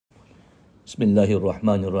Bismillahir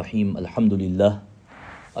Rahmanir Rahim. Alhamdulillah.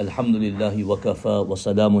 Alhamdulillahi wa kafa wa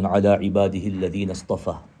salamun ala ibadihi alladhina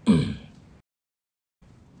istafa.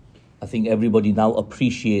 I think everybody now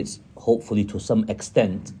appreciates, hopefully to some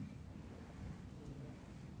extent,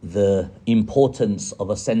 the importance of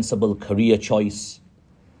a sensible career choice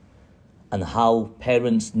and how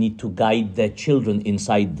parents need to guide their children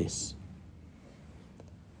inside this.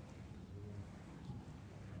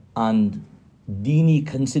 And Dini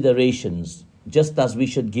considerations, just as we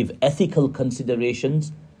should give ethical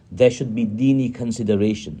considerations, there should be Dini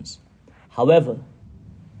considerations. However,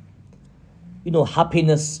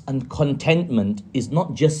 happiness and contentment is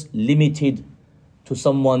not just limited to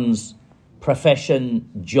someone's profession,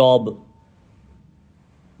 job,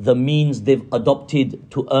 the means they've adopted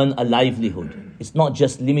to earn a livelihood. It's not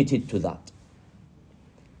just limited to that.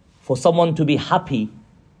 For someone to be happy,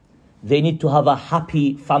 they need to have a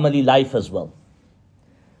happy family life as well.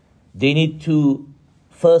 They need to,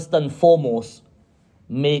 first and foremost,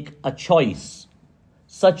 make a choice,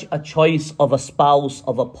 such a choice of a spouse,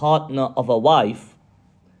 of a partner, of a wife,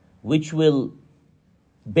 which will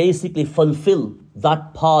basically fulfill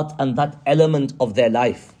that part and that element of their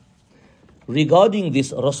life. Regarding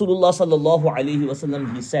this, Rasulullah sallallahu alaihi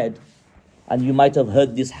wasallam, he said, and you might have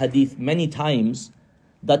heard this hadith many times,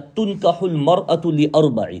 that tunkahul mar'atu li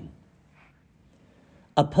arba'in.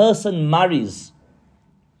 A person marries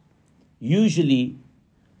usually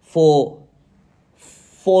for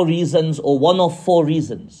 4 reasons, or one of 4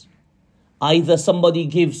 reasons. Either somebody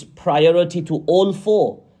gives priority to all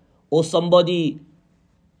 4, or somebody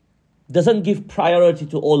doesn't give priority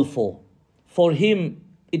to all 4. For him,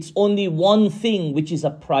 it's only one thing which is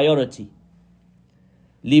a priority.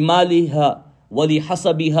 لِمَالِهَا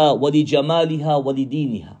وَلِحَسَبِهَا وَلِجَمَالِهَا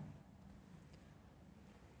وَلِدِينِهَا.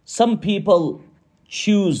 Some people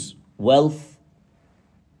choose wealth,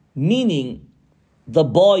 meaning the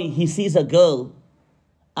boy, he sees a girl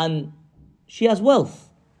and she has wealth,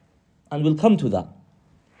 and we'll come to that.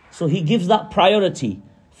 So he gives that priority.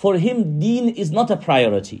 For him, deen is not a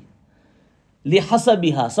priority.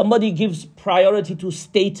 لِحَسَبِهَا. Somebody gives priority to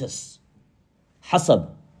status.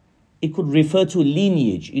 Hasab. It could refer to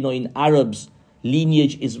lineage. In Arabs,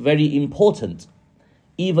 lineage is very important.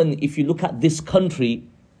 Even if you look at this country,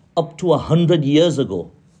 up to 100 years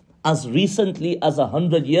ago, as recently as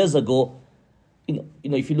 100 years ago,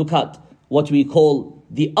 if you look at what we call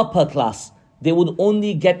the upper class, they would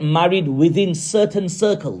only get married within certain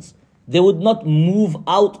circles. They would not move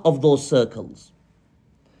out of those circles.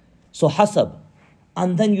 So hasab.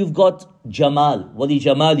 And then you've got jamal, wali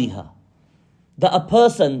jamaliha. That a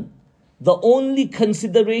person, the only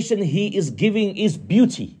consideration he is giving is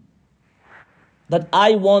beauty. That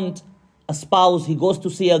I want a spouse, he goes to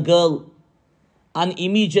see a girl, and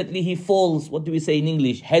immediately he falls, what do we say in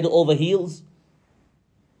English, head over heels,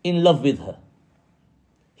 in love with her.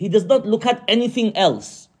 He does not look at anything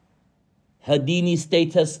else, her dini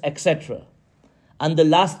status, etc. And the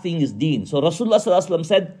last thing is deen. So Rasulullah sallallahu alaihi wasallam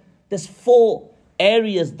said, there's 4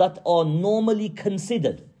 areas that are normally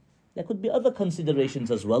considered. There could be other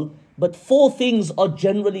considerations as well, but 4 things are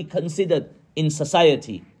generally considered in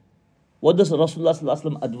society. What does Rasulullah sallallahu alaihi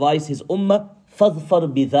wasallam advise his ummah?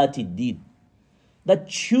 فَظْفَرْ بِذَاتِ الدِّينِ. That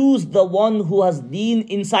choose the one who has deen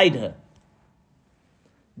inside her.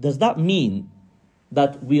 Does that mean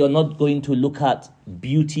that we are not going to look at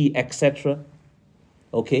beauty, etc.?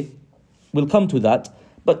 Okay, we'll come to that.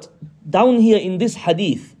 But down here in this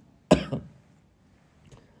hadith,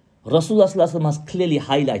 Rasulullah sallallahu alaihi wasallam has clearly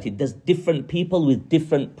highlighted there's different people with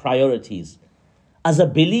different priorities. As a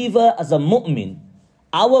believer, as a mu'min,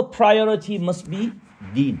 our priority must be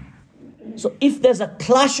deen. So if there's a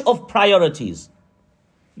clash of priorities,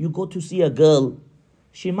 you go to see a girl,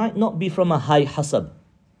 she might not be from a high hasab,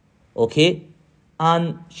 okay?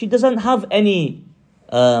 And she doesn't have any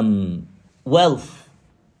wealth.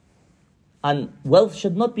 And wealth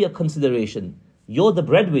should not be a consideration. You're the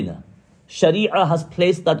breadwinner. Sharia has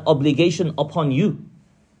placed that obligation upon you.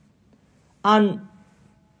 And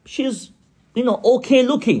she's, okay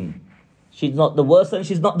looking. She's not the worst and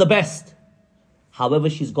she's not the best. However,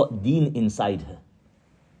 she's got deen inside her.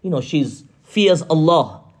 She's fears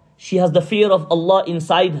Allah. She has the fear of Allah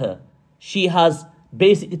inside her. She has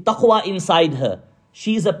basically taqwa inside her.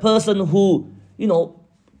 She's a person who,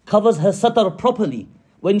 covers her satar properly.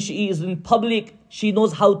 When she is in public, she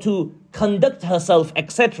knows how to conduct herself,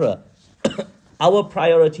 etc. Our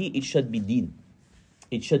priority, it should be deen.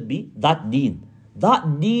 It should be that deen.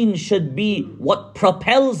 That deen should be what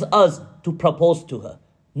propels us to propose to her.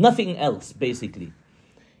 Nothing else, basically.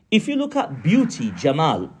 If you look at beauty,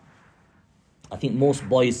 Jamal, I think most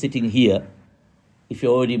boys sitting here, if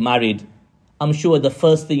you're already married I'm sure the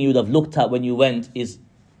first thing you would have looked at when you went is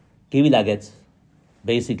Kiwilaget,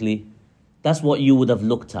 basically. That's what you would have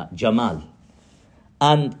looked at, Jamal.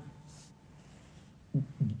 And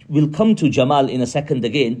we'll come to Jamal in a second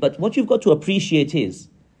again, but what you've got to appreciate is,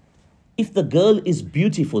 if the girl is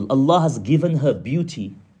beautiful, Allah has given her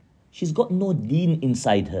beauty, she's got no deen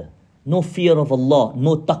inside her, no fear of Allah,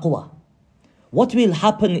 no taqwa. What will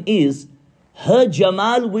happen is, her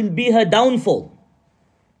Jamal will be her downfall.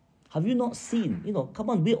 Have you not seen? Come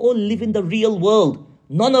on, we all live in the real world.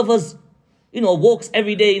 None of us, walks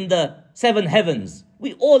every day in the seven heavens.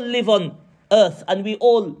 We all live on earth and we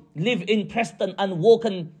all live in Preston and walk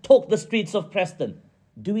and talk the streets of Preston.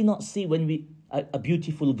 Do we not see when a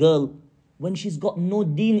beautiful girl, when she's got no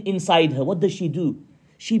deen inside her, what does she do?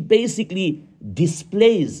 She basically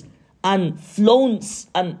displays and flaunts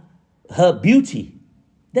her beauty.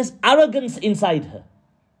 There's arrogance inside her.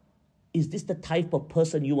 Is this the type of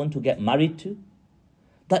person you want to get married to?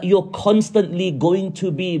 That you're constantly going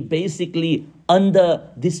to be basically under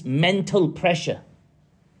this mental pressure.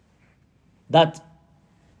 That,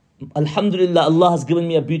 alhamdulillah, Allah has given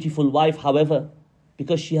me a beautiful wife. However,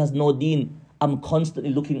 because she has no deen, I'm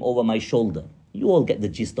constantly looking over my shoulder. You all get the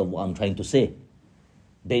gist of what I'm trying to say,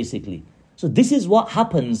 basically. So this is what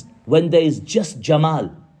happens when there is just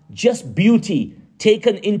Jamal, just beauty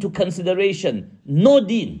taken into consideration. No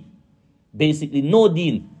deen. Basically, no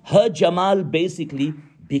deen. Her Jamal basically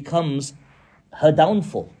becomes her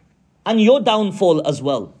downfall. And your downfall as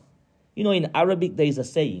well. In Arabic there is a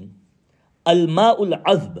saying, Al-ma'ul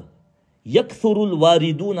azb, yakthurul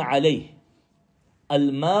wariduna alayh.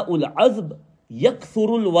 Al-ma'ul azb,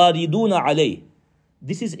 yakthurul wariduna alayh.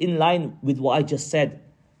 This is in line with what I just said,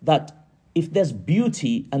 that if there's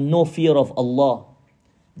beauty and no fear of Allah,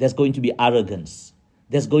 there's going to be arrogance.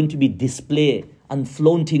 There's going to be display and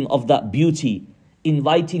flaunting of that beauty,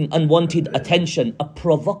 inviting unwanted attention, a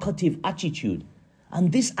provocative attitude.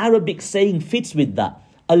 And this Arabic saying fits with that.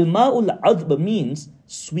 Al-ma'ul adb means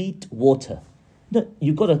sweet water.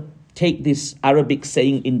 You've got to take this Arabic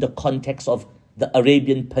saying in the context of the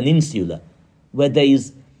Arabian Peninsula, where there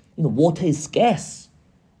is, water is scarce.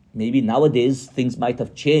 Maybe nowadays things might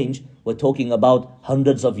have changed. We're talking about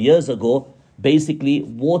hundreds of years ago. Basically,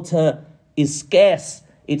 water is scarce.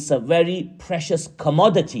 It's a very precious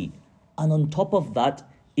commodity. And on top of that,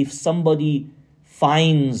 if somebody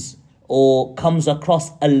finds or comes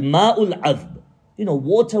across al-ma'ul azb,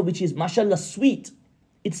 water which is mashallah sweet,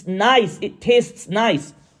 it's nice, it tastes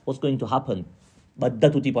nice, what's going to happen?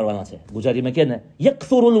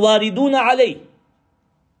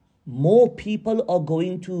 More people are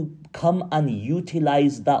going to come and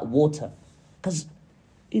utilize that water. Because,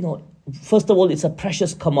 first of all, it's a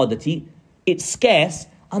precious commodity, it's scarce,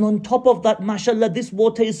 and on top of that, mashallah, this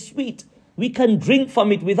water is sweet. We can drink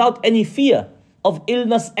from it without any fear of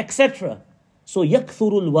illness, etc. So,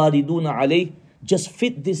 yakthurul wariduna alayh, just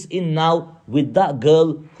fit this in now with that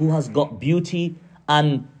girl who has got beauty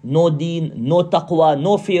and no deen, no taqwa,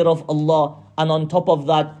 no fear of Allah. And on top of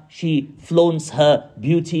that, she flaunts her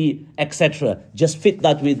beauty, etc. Just fit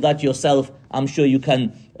that with that yourself. I'm sure you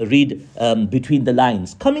can read between the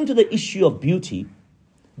lines. Coming to the issue of beauty,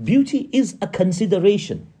 beauty is a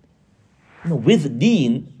consideration. With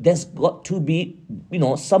deen, there's got to be,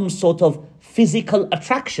 some sort of physical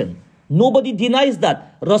attraction. Nobody denies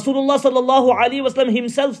that. Rasulullah sallallahu alaihi wasallam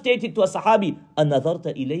himself stated to a sahabi,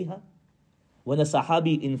 "Anadharta ilayha?" When a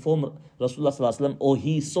sahabi informed Rasulullah sallallahu alaihi wasallam, or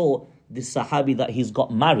he saw this sahabi that he's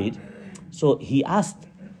got married, so he asked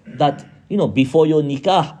that, before your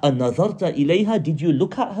nikah, "Anadharta ilayha?" Did you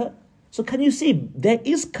look at her? So can you see, there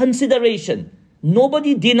is consideration.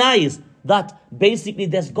 Nobody denies that basically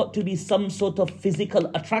there's got to be some sort of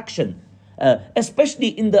physical attraction, especially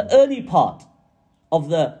in the early part of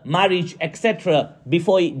the marriage, etc.,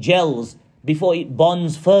 before it gels, before it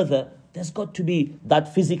bonds further. There's got to be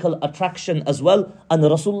that physical attraction as well. And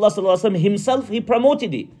Rasulullah sallallahu alaihi wasallam himself, he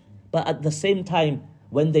promoted it. But at the same time,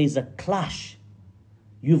 when there is a clash,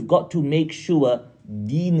 you've got to make sure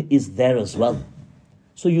deen is there as well.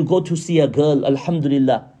 So you go to see a girl,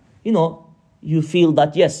 alhamdulillah, you feel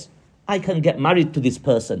that, yes, I can get married to this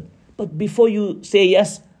person. But before you say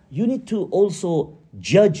yes, you need to also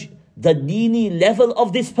judge the deeni level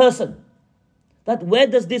of this person. That where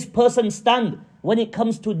does this person stand when it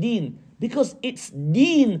comes to deen? Because it's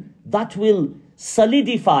deen that will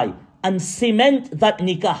solidify and cement that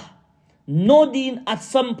nikah. No deen, at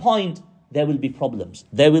some point, there will be problems.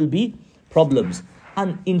 There will be problems.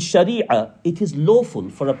 And in Sharia, it is lawful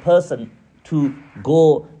for a person to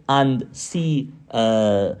go and see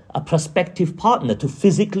a prospective partner, to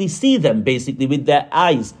physically see them basically with their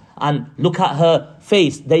eyes and look at her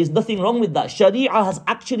face. There is nothing wrong with that. Sharia has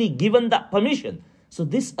actually given that permission. So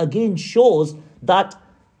this again shows that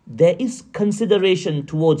there is consideration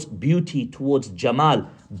towards beauty, towards Jamal,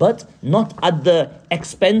 but not at the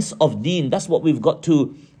expense of deen. That's what we've got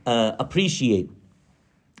to appreciate.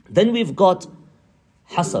 Then we've got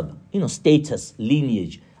hasab, status,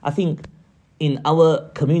 lineage. I think in our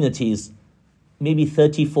communities, maybe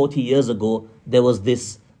 30, 40 years ago, there was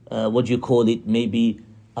this, maybe,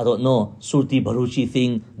 I don't know, Surti Baruchi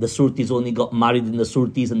thing. The Surtis only got married in the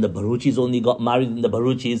Surtis and the Baruchis only got married in the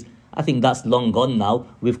Baruchis. I think that's long gone now.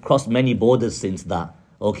 We've crossed many borders since that,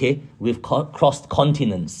 okay? We've crossed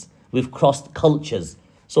continents. We've crossed cultures.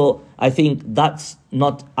 So I think that's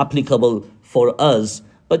not applicable for us.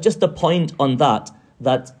 But just a point on that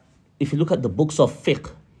if you look at the books of fiqh,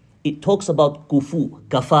 it talks about kufu,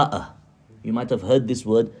 kafa'a. You might have heard this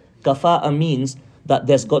word. Kafa'a means that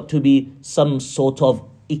there's got to be some sort of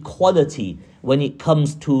equality when it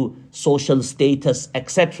comes to social status,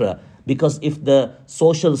 etc. Because if the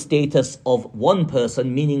social status of one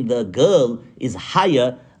person, meaning the girl, is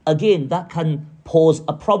higher, again, that can pose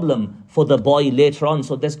a problem for the boy later on.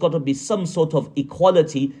 So there's got to be some sort of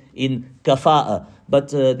equality in kafa'a. But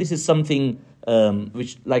this is something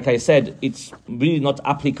which, like I said, it's really not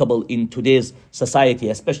applicable in today's society,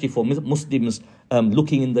 especially for Muslims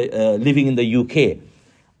living in the UK.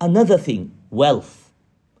 Another thing, wealth.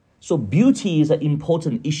 So beauty is an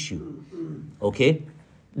important issue, okay?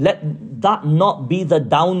 Let that not be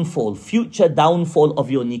the future downfall of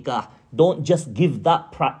your nikah. Don't just give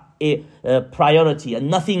that priority and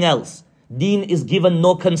nothing else. Deen is given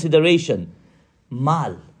no consideration.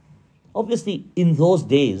 Mal. Obviously, in those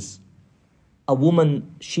days, a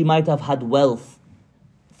woman, she might have had wealth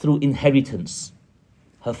through inheritance.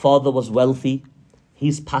 Her father was wealthy.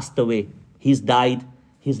 He's passed away. He's died.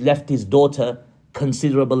 He's left his daughter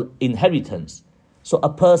considerable inheritance. So a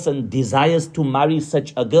person desires to marry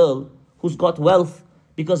such a girl who's got wealth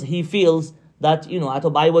because he feels that, I have to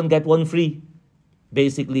buy one, get one free,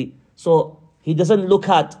 basically. So he doesn't look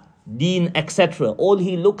at deen, etc. All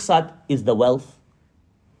he looks at is the wealth.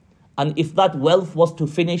 And if that wealth was to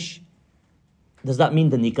finish, does that mean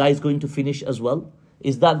the nikah is going to finish as well?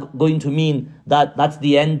 Is that going to mean that that's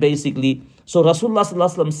the end, basically? So Rasulullah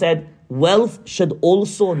sallallahu alaihi wasallam said, wealth should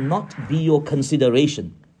also not be your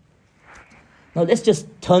consideration. Now let's just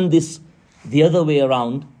turn this the other way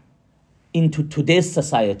around into today's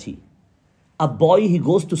society. A boy, he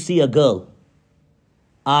goes to see a girl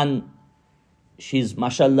and she's,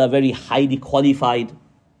 mashallah, very highly qualified.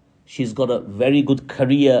 She's got a very good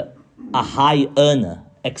career, a high earner,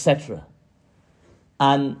 etc.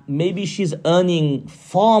 And maybe she's earning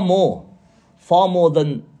far more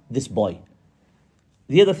than this boy.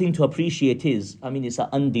 The other thing to appreciate is, it's an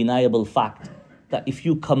undeniable fact that if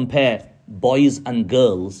you compare boys and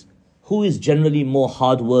girls, who is generally more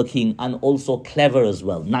hardworking and also clever as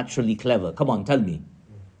well, naturally clever? Come on, tell me.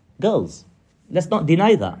 Girls. Let's not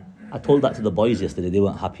deny that. I told that to the boys yesterday. They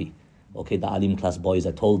weren't happy. Okay, the Alim class boys,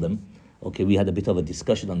 I told them. Okay, we had a bit of a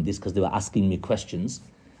discussion on this because they were asking me questions.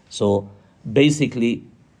 So basically,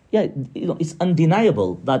 it's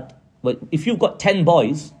undeniable that if you've got 10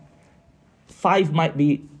 boys, 5 might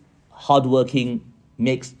be hardworking,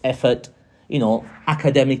 makes effort,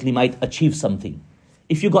 academically might achieve something.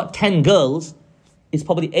 If you've got 10 girls, it's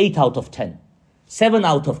probably 8 out of 10, 7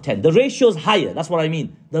 out of 10. The ratio is higher. That's what I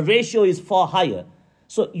mean. The ratio is far higher.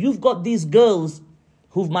 So you've got these girls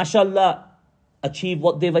who've, mashallah, achieved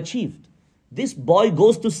what they've achieved. This boy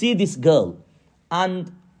goes to see this girl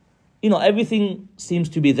and, everything seems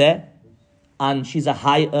to be there. And she's a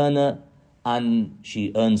high earner and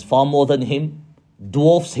she earns far more than him,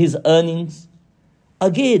 dwarfs his earnings.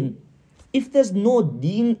 Again, if there's no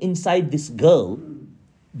deen inside this girl,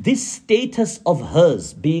 this status of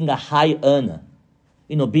hers, being a high earner,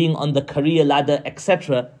 being on the career ladder,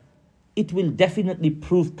 etc., it will definitely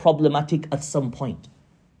prove problematic at some point.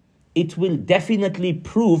 It will definitely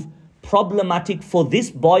prove problematic for this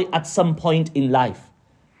boy at some point in life.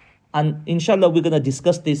 And inshallah, we're going to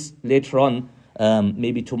discuss this later on,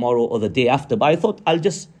 maybe tomorrow or the day after. But I thought I'll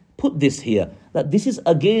just put this here, that this is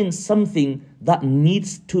again something that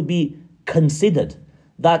needs to be considered.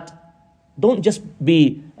 That don't just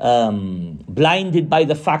be blinded by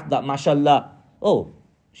the fact that, mashallah,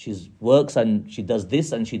 she works and she does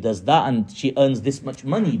this and she does that and she earns this much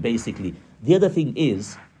money, basically. The other thing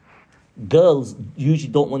is, girls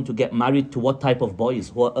usually don't want to get married to what type of boys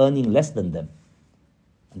who are earning less than them.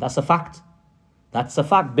 And that's a fact. That's a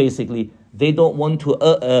fact, basically. They don't want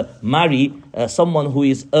to marry someone who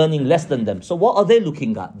is earning less than them. So what are they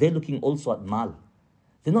looking at? They're looking also at mal.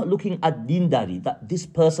 They're not looking at deendari, that this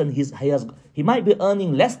person, he might be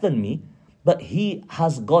earning less than me, but he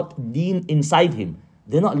has got deen inside him.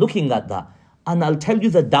 They're not looking at that. And I'll tell you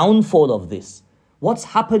the downfall of this. What's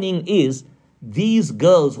happening is these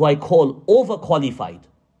girls who I call overqualified,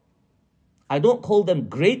 I don't call them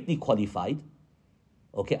greatly qualified,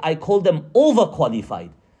 okay, I call them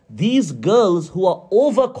overqualified. These girls who are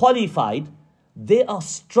overqualified, they are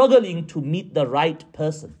struggling to meet the right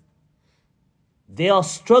person. They are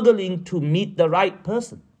struggling to meet the right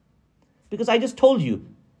person. Because I just told you,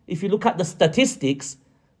 if you look at the statistics,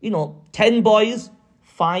 10 boys,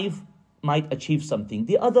 5 might achieve something.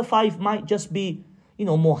 The other 5 might just be,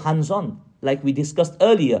 more hands-on. Like we discussed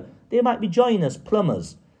earlier, they might be joiners,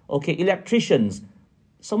 plumbers, okay, electricians.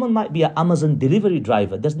 Someone might be an Amazon delivery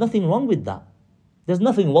driver. There's nothing wrong with that. There's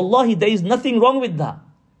nothing, wallahi, there is nothing wrong with that.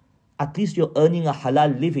 At least you're earning a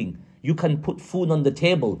halal living. You can put food on the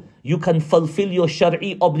table. You can fulfill your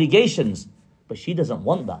shari'i obligations. But she doesn't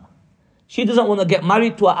want that. She doesn't want to get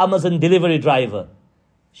married to an Amazon delivery driver.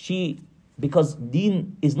 Because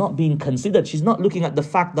deen is not being considered. She's not looking at the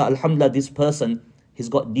fact that, alhamdulillah, this person, he's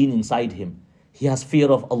got deen inside him. He has fear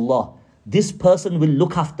of Allah. This person will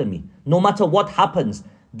look after me. No matter what happens,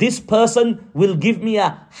 this person will give me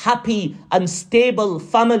a happy and stable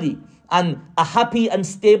family and a happy and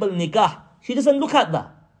stable nikah. She doesn't look at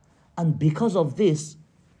that. And because of this,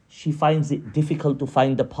 she finds it difficult to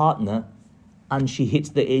find a partner, and she hits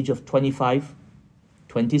the age of 25,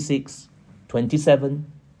 26,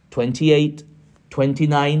 27, 28,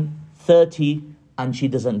 29, 30, and she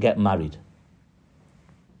doesn't get married.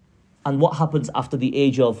 And what happens after the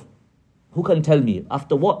age of, who can tell me,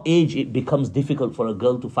 after what age it becomes difficult for a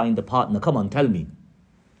girl to find a partner? Come on, tell me.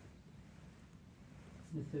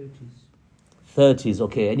 The 30s. 30s,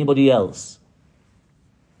 okay. Anybody else?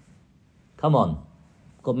 Come on.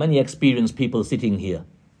 Got many experienced people sitting here.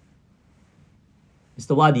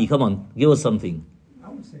 Mr. Wadi, come on, give us something. I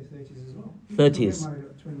would say 30s as well. 30s. Get married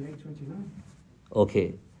at 28, 29.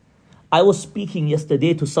 Okay. I was speaking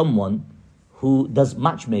yesterday to someone who does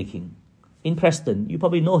matchmaking in Preston. You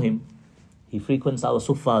probably know him. He frequents our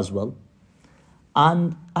sufa as well.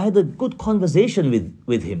 And I had a good conversation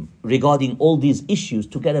with him regarding all these issues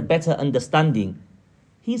to get a better understanding.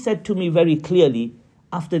 He said to me very clearly,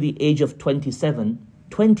 after the age of 27,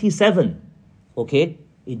 okay,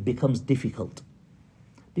 it becomes difficult.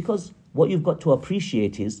 Because what you've got to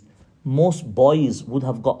appreciate is most boys would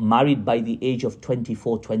have got married by the age of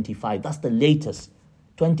 24, 25. That's the latest.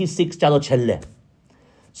 26, chalo challe.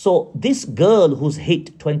 So this girl who's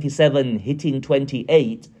hit 27, hitting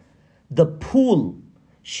 28, the pool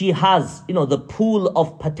she has, the pool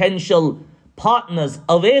of potential partners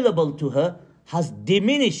available to her has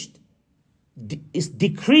diminished, is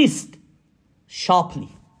decreased sharply.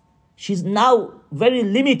 She's now very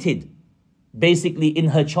limited, basically, in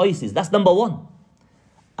her choices. That's number one.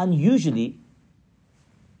 And usually,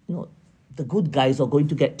 the good guys are going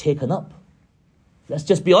to get taken up. Let's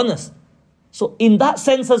just be honest. So in that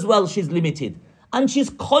sense as well, she's limited. And she's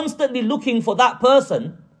constantly looking for that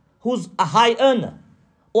person who's a high earner,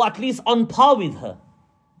 or at least on par with her.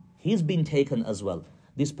 He's been taken as well.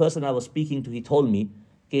 This person I was speaking to, he told me,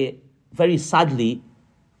 very sadly,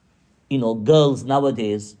 girls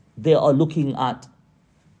nowadays, they are looking at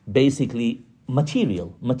basically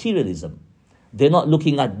materialism. They're not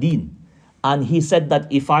looking at deen. And he said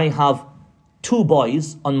that if I have 2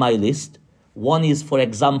 boys on my list, one is, for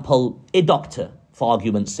example, a doctor, for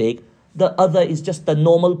argument's sake, the other is just a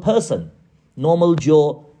normal person, normal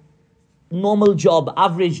job,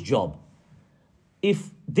 average job. If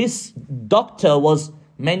this doctor was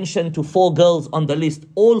mentioned to 4 girls on the list,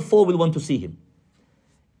 all 4 will want to see him.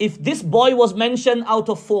 If this boy was mentioned, out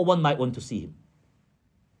of 4, 1 might want to see him.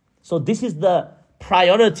 So this is the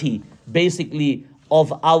priority, basically,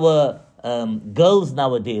 of our girls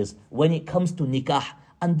nowadays when it comes to nikah.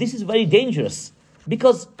 And this is very dangerous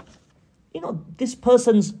because, this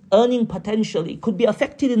person's earning potential, it could be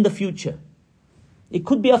affected in the future. It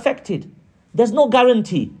could be affected. There's no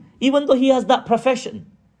guarantee, even though he has that profession.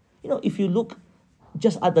 If you look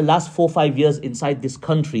just at the last 4-5 years inside this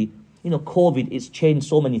country, COVID, it's changed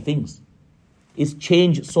so many things. It's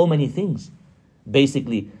changed so many things,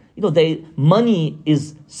 basically. Money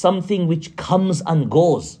is something which comes and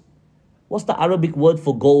goes. What's the Arabic word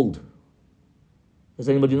for gold? Does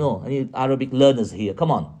anybody know? Any Arabic learners here? Come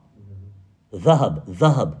on. Dhahab.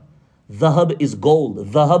 Dhahab is gold.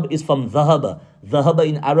 Dhahab is from dhahaba. Dhahaba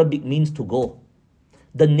in Arabic means to go.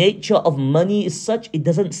 The nature of money is such, it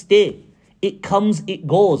doesn't stay. It comes, it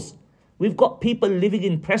goes. We've got people living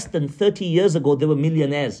in Preston 30 years ago, they were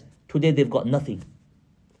millionaires. Today they've got nothing.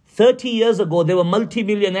 30 years ago, they were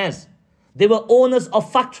multimillionaires. They were owners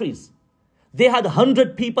of factories. They had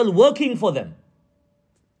 100 people working for them.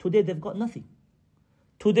 Today, they've got nothing.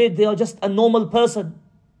 Today, they are just a normal person.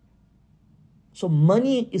 So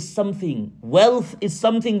money is something, wealth is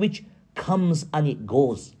something which comes and it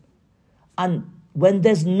goes. And when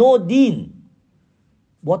there's no deen,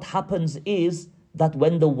 what happens is that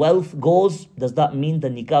when the wealth goes, does that mean the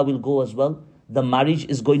nikah will go as well? The marriage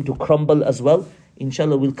is going to crumble as well?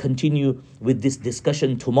 Inshallah, we'll continue with this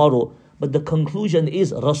discussion tomorrow. But the conclusion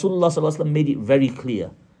is Rasulullah ﷺ made it very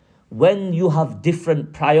clear. When you have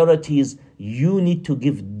different priorities, you need to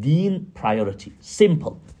give deen priority.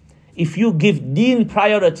 Simple. If you give deen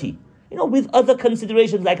priority, with other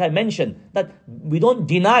considerations like I mentioned, that we don't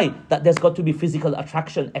deny that there's got to be physical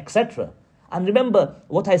attraction, etc. And remember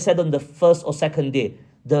what I said on the first or second day,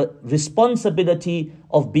 the responsibility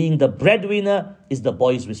of being the breadwinner is the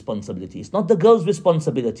boy's responsibility. It's not the girl's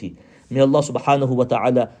responsibility. May Allah subhanahu wa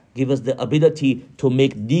ta'ala give us the ability to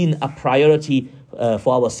make deen a priority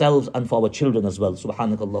for ourselves and for our children as well.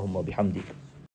 Subhanakallahumma bihamdik.